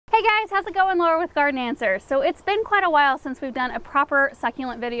Hey guys, how's it going? Laura with Garden Answers. So it's been quite a while since we've done a proper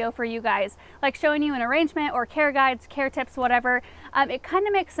succulent video for you guys, like showing you an arrangement or care guides, care tips, whatever. It kind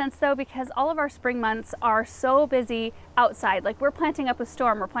of makes sense though, because all of our spring months are so busy outside. Like we're planting up a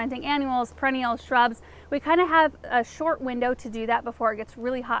storm, we're planting annuals, perennials, shrubs. We kind of have a short window to do that before it gets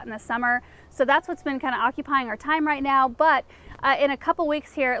really hot in the summer. So that's what's been kind of occupying our time right now. But in a couple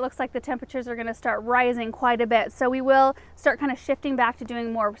weeks here, it looks like the temperatures are going to start rising quite a bit. So we will start kind of shifting back to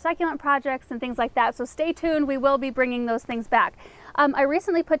doing more succulent projects and things like that. So stay tuned. We will be bringing those things back. I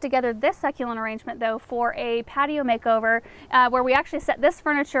recently put together this succulent arrangement though for a patio makeover where we actually set this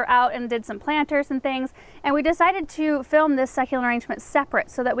furniture out and did some planters and things. And we decided to film this succulent arrangement separate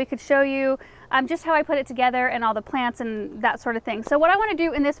so that we could show you just how I put it together and all the plants and that sort of thing. So what I want to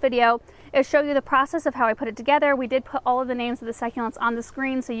do in this video is show you the process of how I put it together. We did put all of the names of the succulents on the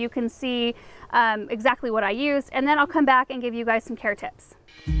screen so you can see exactly what I used, and then I'll come back and give you guys some care tips.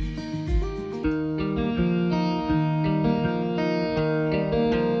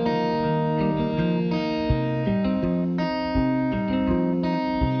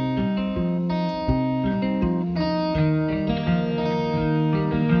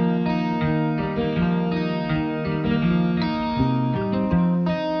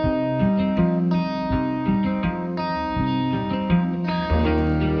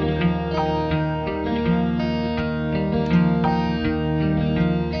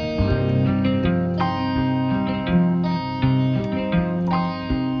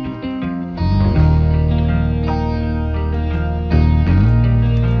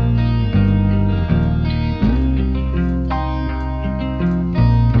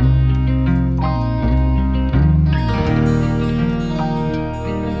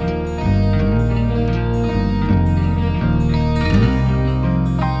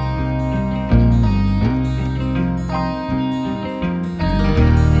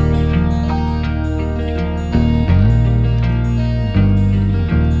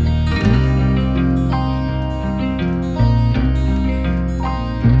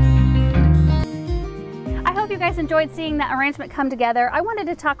 Enjoyed seeing that arrangement come together. I wanted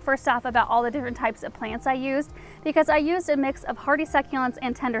to talk first off about all the different types of plants I used, because I used a mix of hardy succulents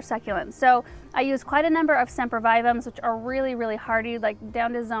and tender succulents. So I used quite a number of Sempervivums, which are really hardy, like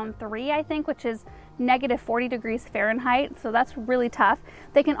down to zone 3, I think, which is -40 degrees Fahrenheit. So that's really tough.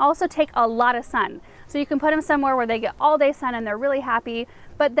 They can also take a lot of sun. So you can put them somewhere where they get all day sun and they're really happy.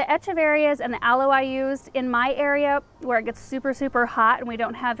 But the Echeverias and the aloe I used in my area where it gets super hot and we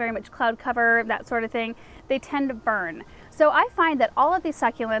don't have very much cloud cover, that sort of thing, they tend to burn. So I find that all of these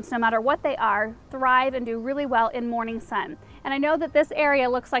succulents, no matter what they are, thrive and do really well in morning sun. And I know that this area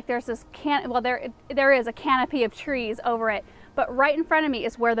looks like there's this there is a canopy of trees over it, but right in front of me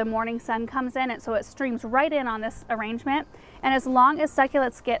is where the morning sun comes in, and so it streams right in on this arrangement. And as long as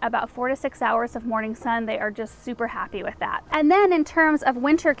succulents get about 4 to 6 hours of morning sun, they are just super happy with that. And then in terms of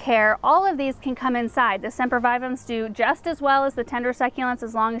winter care, all of these can come inside. The Sempervivums do just as well as the tender succulents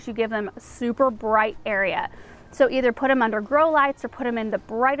as long as you give them a super bright area. So either put them under grow lights or put them in the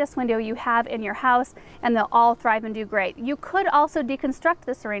brightest window you have in your house, and they'll all thrive and do great. You could also deconstruct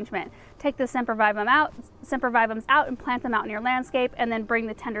this arrangement. Take the Sempervivums out and plant them out in your landscape, and then bring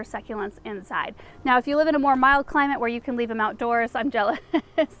the tender succulents inside. Now, if you live in a more mild climate where you can leave them outdoors, I'm jealous.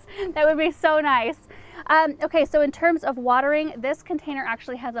 That would be so nice. Okay, so in terms of watering, this container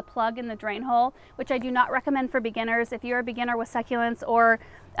actually has a plug in the drain hole, which I do not recommend for beginners. If you're a beginner with succulents, or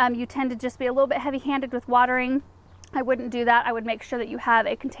you tend to just be a little bit heavy-handed with watering, I wouldn't do that. I would make sure that you have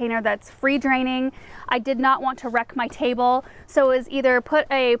a container that's free draining. I did not want to wreck my table, so it was either put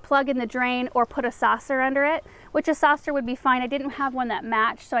a plug in the drain or put a saucer under it, which a saucer would be fine. I didn't have one that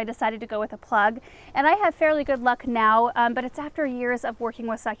matched, so I decided to go with a plug. And I have fairly good luck now, but it's after years of working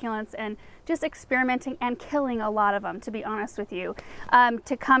with succulents and just experimenting and killing a lot of them, to be honest with you,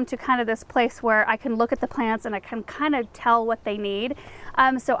 to come to kind of this place where I can look at the plants and I can kind of tell what they need.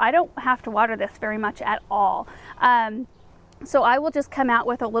 So I don't have to water this very much at all. So I will just come out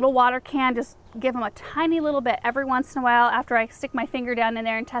with a little water can, just give them a tiny little bit every once in a while after I stick my finger down in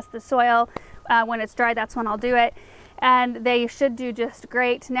there and test the soil. When it's dry, that's when I'll do it. And they should do just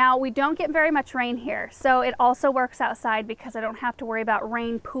great. Now, we don't get very much rain here, so it also works outside because I don't have to worry about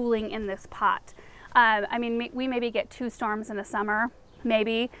rain pooling in this pot. I mean, we maybe get 2 storms in the summer,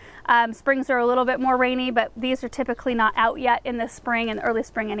 maybe. Springs are a little bit more rainy, but these are typically not out yet in the spring, in the early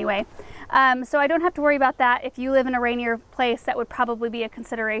spring anyway. So I don't have to worry about that. If you live in a rainier place, that would probably be a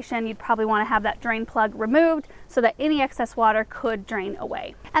consideration. You'd probably want to have that drain plug removed so that any excess water could drain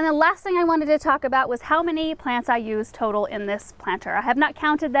away. And the last thing I wanted to talk about was how many plants I used total in this planter. I have not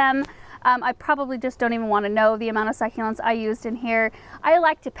counted them. I probably just don't even want to know the amount of succulents I used in here. I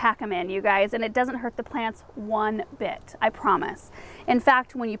like to pack them in, you guys, and it doesn't hurt the plants one bit, I promise. In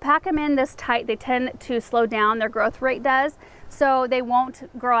fact, when you pack them in this tight, they tend to slow down, their growth rate does, so they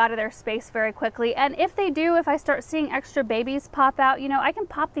won't grow out of their space very quickly. And if they do, if I start seeing extra babies pop out, you know, I can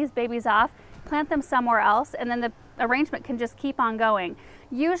pop these babies off, plant them somewhere else, and then the arrangement can just keep on going.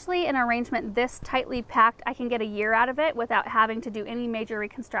 Usually an arrangement this tightly packed, I can get a year out of it without having to do any major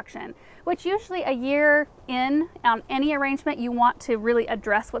reconstruction, which usually a year in on any arrangement, you want to really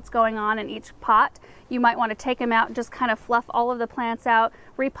address what's going on in each pot. You might want to take them out, just kind of fluff all of the plants out,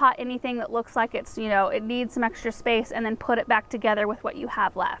 repot anything that looks like it's, you know, it needs some extra space, and then put it back together with what you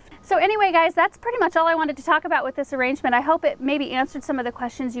have left. So anyway, guys, that's pretty much all I wanted to talk about with this arrangement. I hope it maybe answered some of the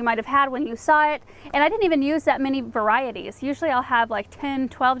questions you might have had when you saw it. And I didn't even use that many varieties. Usually I'll have like 10,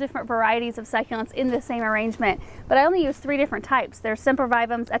 12 different varieties of succulents in the same arrangement, but I only use 3 different types. There's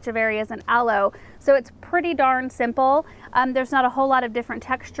Sempervivums, Echeverias, and Aloe. So it's pretty darn simple. There's not a whole lot of different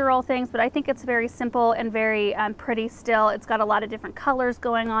textural things, but I think it's very simple and very pretty still. It's got a lot of different colors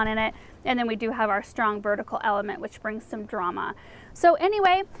going on in it. And then we do have our strong vertical element, which brings some drama. So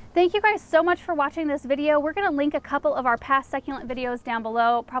anyway, thank you guys so much for watching this video. We're going to link a couple of our past succulent videos down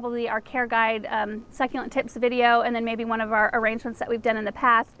below, probably our care guide succulent tips video, and then maybe one of our arrangements that we've done in the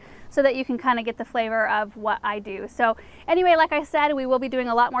past, so that you can kind of get the flavor of what I do. So anyway, like I said, we will be doing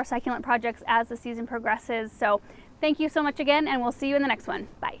a lot more succulent projects as the season progresses. So thank you so much again, and we'll see you in the next one.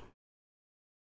 Bye.